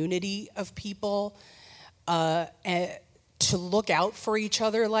community of people, and to look out for each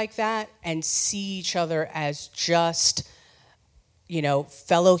other like that and see each other as just,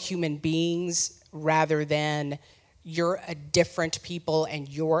 fellow human beings, rather than you're a different people and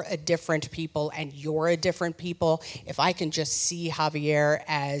you're a different people and you're a different people. If I can just see Javier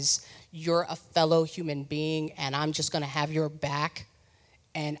as you're a fellow human being and I'm just going to have your back,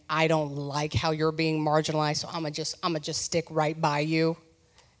 and I don't like how you're being marginalized, so I'm gonna just stick right by you.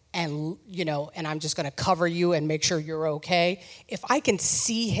 And and I'm just going to cover you and make sure you're okay. If I can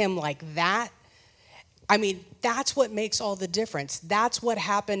see him like that, that's what makes all the difference. That's what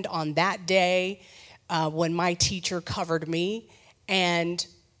happened on that day when my teacher covered me, and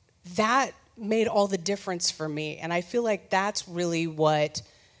that made all the difference for me. And I feel like that's really what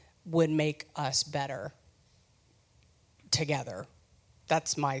would make us better together.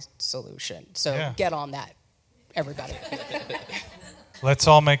 That's my solution. So Get on that, everybody. Let's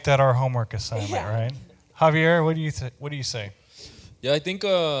all make that our homework assignment, right? Javier, what do you say? Yeah, I think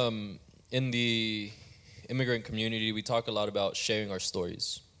in the immigrant community, we talk a lot about sharing our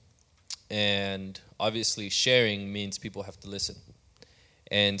stories. And obviously sharing means people have to listen.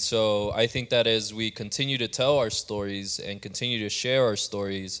 And so I think that as we continue to tell our stories and continue to share our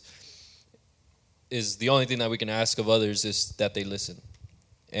stories, is the only thing that we can ask of others is that they listen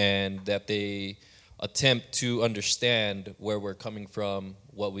and that they attempt to understand where we're coming from,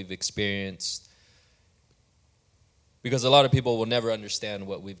 what we've experienced. Because a lot of people will never understand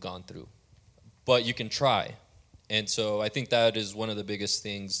what we've gone through. But you can try. And so I think that is one of the biggest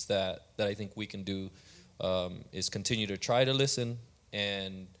things that I think we can do, is continue to try to listen,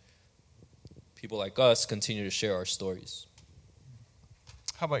 and people like us continue to share our stories.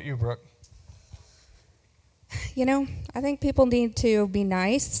 How about you, Brooke? I think people need to be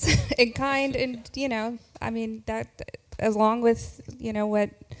nice and kind, and that, along with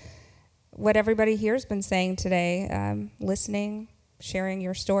what everybody here has been saying today, listening, sharing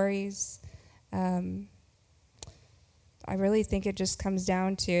your stories. I really think it just comes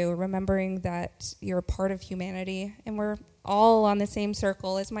down to remembering that you're a part of humanity, and we're all on the same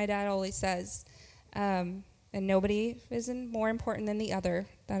circle, as my dad always says. And nobody is more important than the other.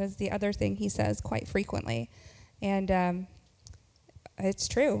 That is the other thing he says quite frequently. And it's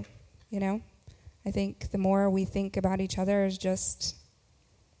true, I think the more we think about each other as just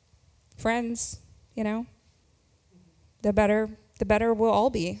friends, the better we'll all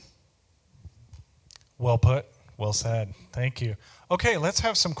be. Well put. Well said. Thank you. Okay, let's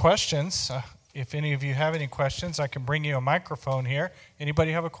have some questions. If any of you have any questions, I can bring you a microphone here.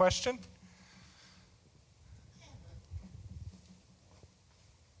 Anybody have a question?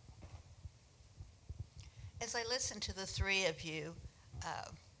 As I listen to the three of you,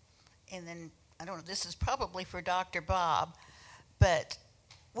 and then, I don't know, this is probably for Dr. Bob, but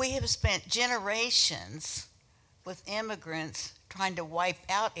we have spent generations with immigrants trying to wipe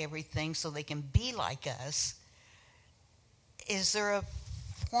out everything so they can be like us. Is there a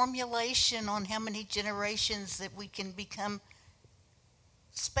formulation on how many generations that we can become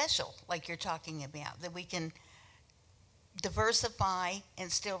special, like you're talking about, that we can diversify and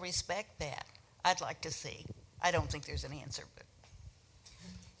still respect that? I'd like to see. I don't think there's an answer, but.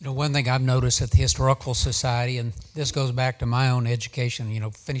 One thing I've noticed at the Historical Society, and this goes back to my own education,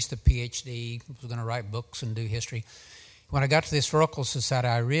 finished the PhD, was going to write books and do history. When I got to the Historical Society,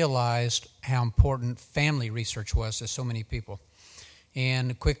 I realized how important family research was to so many people,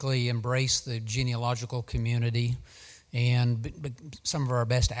 and quickly embraced the genealogical community and some of our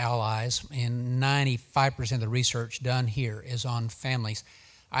best allies, and 95% of the research done here is on families.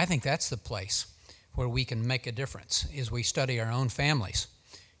 I think that's the place where we can make a difference, is we study our own families.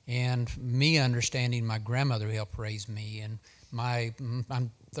 And me understanding my grandmother who helped raise me, and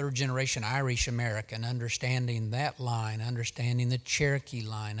I'm third generation Irish American, understanding that line, understanding the Cherokee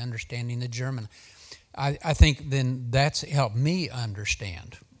line, understanding the German. I think then that's helped me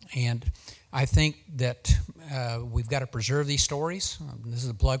understand. And I think that we've got to preserve these stories. This is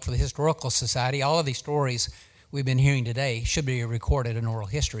a plug for the Historical Society. All of these stories we've been hearing today should be recorded in oral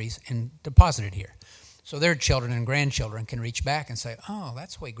histories and deposited here. So their children and grandchildren can reach back and say, oh,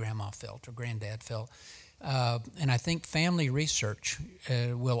 that's the way Grandma felt or Granddad felt. And I think family research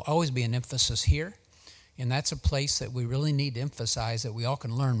will always be an emphasis here. And that's a place that we really need to emphasize, that we all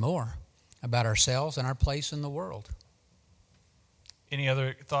can learn more about ourselves and our place in the world. Any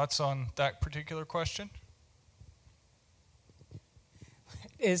other thoughts on that particular question?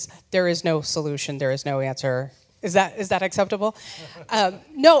 There is no solution, there is no answer. Is that acceptable?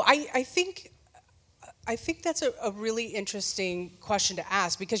 No, I think that's a really interesting question to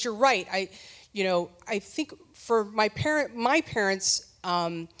ask, because you're right. I think for my parents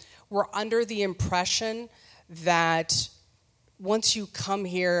were under the impression that once you come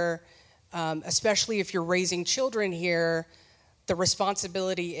here, especially if you're raising children here, the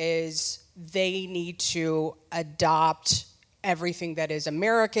responsibility is they need to adopt everything that is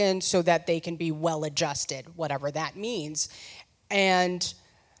American so that they can be well adjusted, whatever that means. And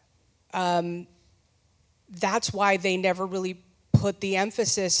that's why they never really put the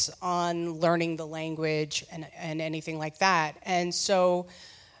emphasis on learning the language and anything like that. And so,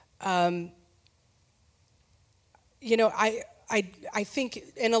 I think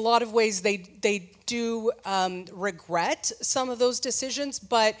in a lot of ways they do regret some of those decisions,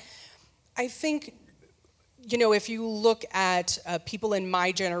 but I think, if you look at people in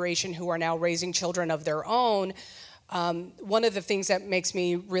my generation who are now raising children of their own, one of the things that makes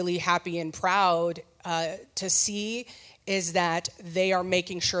me really happy and proud to see is that they are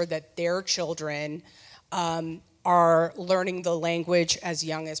making sure that their children are learning the language as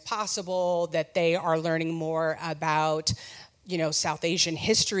young as possible, that they are learning more about, South Asian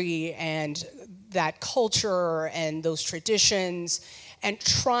history and that culture and those traditions, and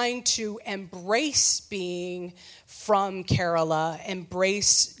trying to embrace being from Kerala,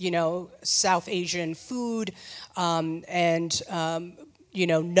 embrace, South Asian food, and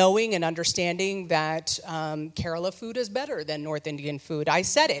knowing and understanding that Kerala food is better than North Indian food. I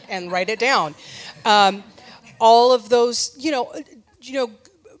said it, and write it down. All of those,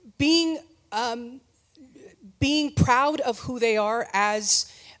 being proud of who they are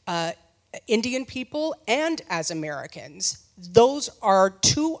as Indian people and as Americans. Those are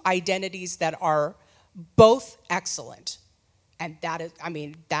two identities that are both excellent. And that is,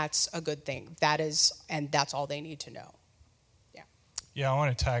 that's a good thing. And that's all they need to know. Yeah, I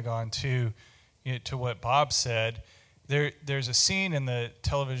want to tag on to what Bob said. There's a scene in the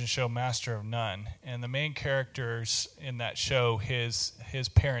television show Master of None, and the main characters in that show, his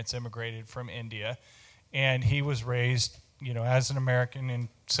parents immigrated from India, and he was raised, as an American, and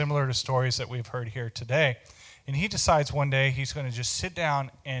similar to stories that we've heard here today. And he decides one day he's going to just sit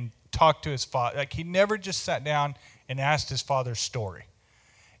down and talk to his father. Like, he never just sat down and asked his father's story.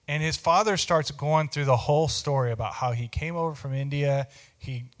 And his father starts going through the whole story about how he came over from India.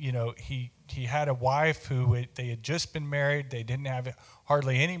 He had a wife they had just been married. They didn't have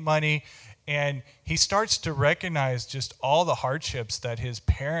hardly any money. And he starts to recognize just all the hardships that his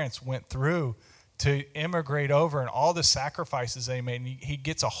parents went through to immigrate over and all the sacrifices they made. And he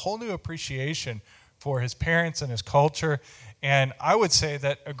gets a whole new appreciation for his parents and his culture. And I would say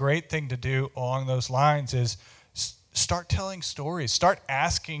that a great thing to do along those lines is start telling stories. Start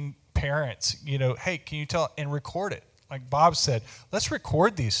asking parents, hey, can you tell, and record it. Like Bob said, let's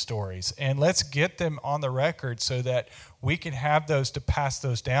record these stories and let's get them on the record so that we can have those to pass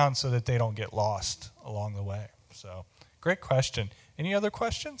those down so that they don't get lost along the way. So, great question. Any other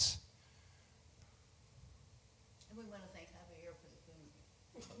questions? And we want to thank Javier for the food.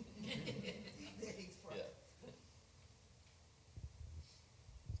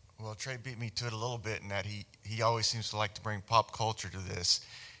 Well, Trey beat me to it a little bit in that he always seems to like to bring pop culture to this.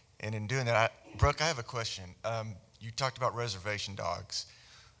 And in doing that, Brooke, I have a question. You talked about reservation dogs.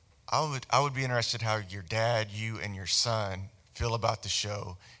 I would be interested how your dad, you, and your son feel about the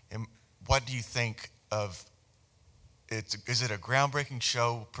show. And what do you think of it? Is it a groundbreaking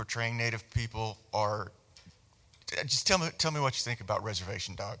show portraying Native people, or just tell me what you think about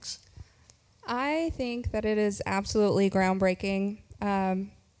reservation dogs? I think that it is absolutely groundbreaking.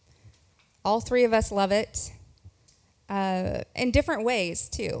 All three of us love it in different ways,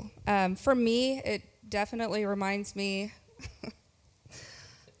 too. For me, it definitely reminds me, I'm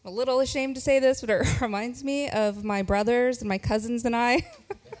a little ashamed to say this, but it reminds me of my brothers and my cousins and I.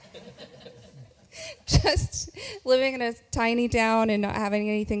 Just living in a tiny town and not having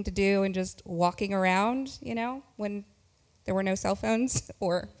anything to do and just walking around, when there were no cell phones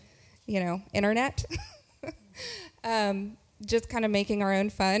or, internet. Just kind of making our own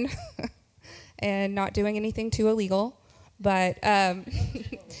fun and not doing anything too illegal. But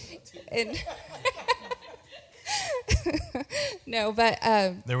no, but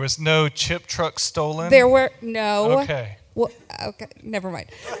There was no chip truck stolen? There were no. Okay. Well, okay, never mind.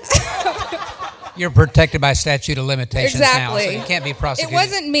 You're protected by statute of limitations now, Exactly. so you can't be prosecuted. It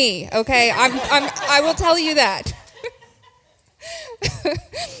wasn't me, okay? I will tell you that.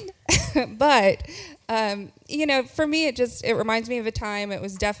 But for me, it reminds me of a time. It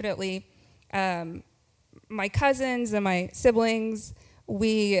was definitely my cousins and my siblings.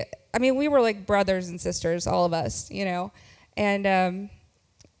 We were like brothers and sisters, all of us, and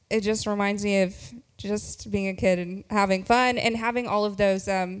it just reminds me of just being a kid and having fun and having all of those,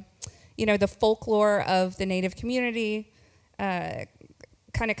 the folklore of the Native community kind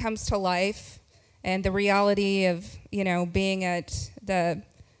of comes to life, and the reality of, being at the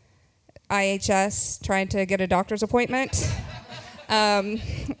IHS trying to get a doctor's appointment. Lots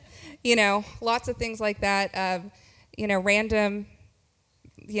of things like that. Random,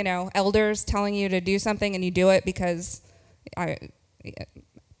 elders telling you to do something and you do it because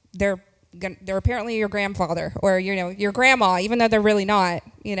they're apparently your grandfather or your grandma, even though they're really not.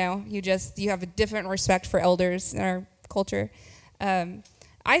 You have a different respect for elders in our culture.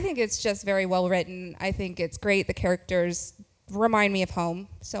 I think it's just very well written. I think it's great. The characters remind me of home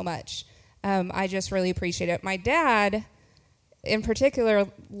so much. I just really appreciate it. My dad, in particular,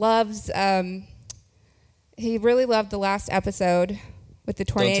 loves. He really loved the last episode with the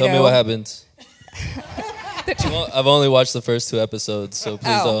tornado. Don't tell me what happens. I've only watched the first 2 episodes, so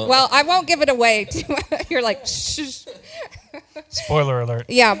please don't. Well, I won't give it away. You're like, shh. Spoiler alert.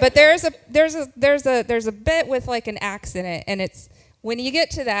 Yeah, but there's a bit with like an axe in it, and it's when you get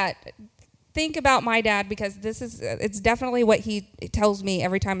to that, think about my dad, because it's definitely what he tells me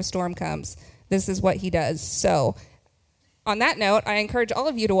every time a storm comes. This is what he does. So, on that note, I encourage all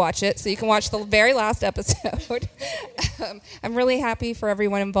of you to watch it so you can watch the very last episode. I'm really happy for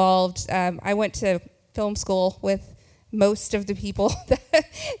everyone involved. I went to film school with most of the people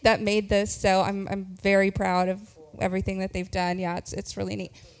that made this, so I'm very proud of everything that they've done. Yeah, it's really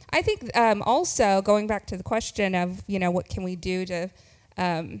neat. I think also going back to the question of what can we do to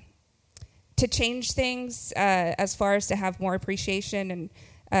change things as far as to have more appreciation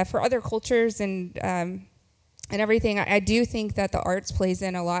and for other cultures and everything. I do think that the arts plays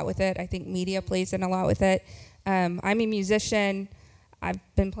in a lot with it. I think media plays in a lot with it. I'm a musician. I've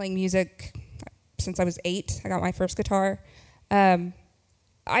been playing music since I was 8. I got my first guitar.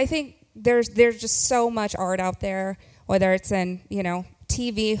 I think there's just so much art out there, whether it's in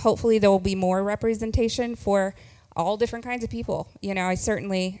TV. Hopefully there will be more representation for all different kinds of people. I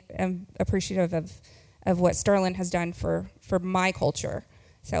certainly am appreciative of what Sterling has done for my culture.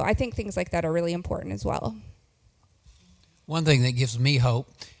 So I think things like that are really important as well. One thing that gives me hope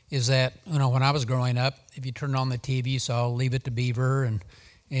is that when I was growing up, if you turned on the TV, you saw Leave It to Beaver and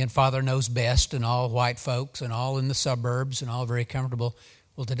and father knows best, and all white folks, and all in the suburbs, and all very comfortable.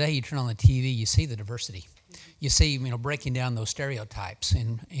 Well, today you turn on the TV, you see the diversity. You see, breaking down those stereotypes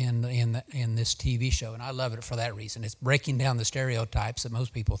in this TV show, and I love it for that reason. It's breaking down the stereotypes that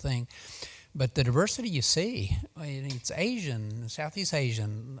most people think. But the diversity you see, it's Asian, Southeast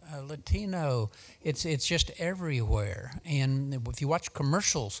Asian, Latino, it's just everywhere. And if you watch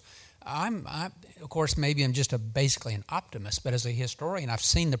commercials, of course, maybe I'm just basically an optimist, but as a historian, I've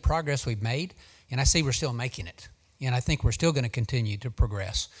seen the progress we've made, and I see we're still making it. And I think we're still going to continue to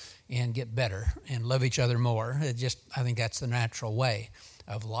progress and get better and love each other more. I think that's the natural way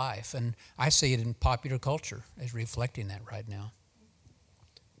of life. And I see it in popular culture as reflecting that right now.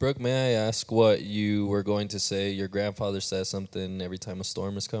 Brooke, may I ask what you were going to say? Your grandfather says something every time a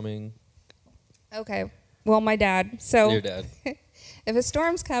storm is coming. Okay. Well, my dad. So your dad. If a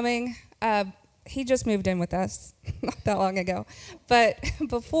storm's coming, he just moved in with us not that long ago. But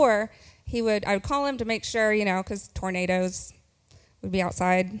before, I would call him to make sure, because tornadoes would be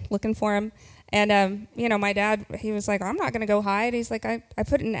outside looking for him. And, my dad, he was like, I'm not going to go hide. He's like, I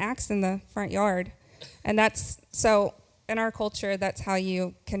put an axe in the front yard. And so in our culture, that's how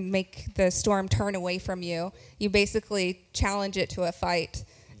you can make the storm turn away from you. You basically challenge it to a fight.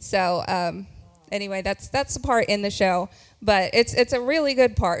 So anyway, that's the part in the show. But it's a really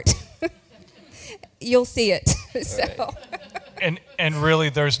good part. You'll see it. So. Right. And really,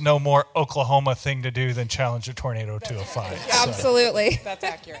 there's no more Oklahoma thing to do than challenge a tornado to a fight. Absolutely. So. That's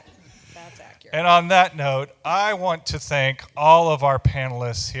accurate. And on that note, I want to thank all of our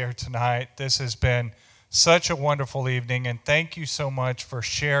panelists here tonight. This has been such a wonderful evening, and thank you so much for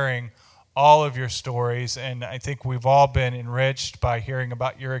sharing all of your stories. And I think we've all been enriched by hearing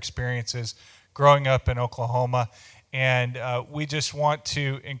about your experiences growing up in Oklahoma. And we just want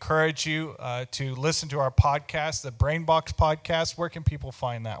to encourage you to listen to our podcast, the BrainBox podcast. Where can people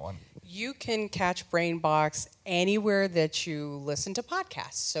find that one? You can catch BrainBox anywhere that you listen to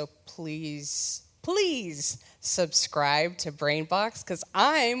podcasts. So please subscribe to BrainBox, because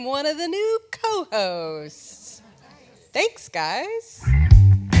I'm one of the new co-hosts. Thanks, guys.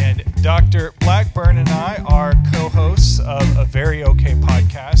 And Dr. Blackburn and I are co-hosts of a Very Okay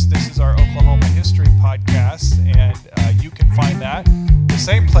podcast. This is our Oklahoma history podcast, and you can find that the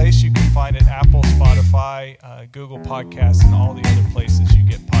same place. You can find it Apple, Spotify, Google Podcasts, and all the other places you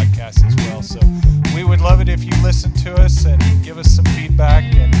get podcasts as well. So we would love it if you listen to us and give us some feedback,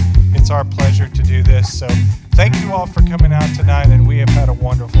 and it's our pleasure to do this. So thank you all for coming out tonight, and we have had a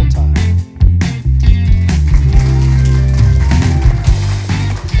wonderful time.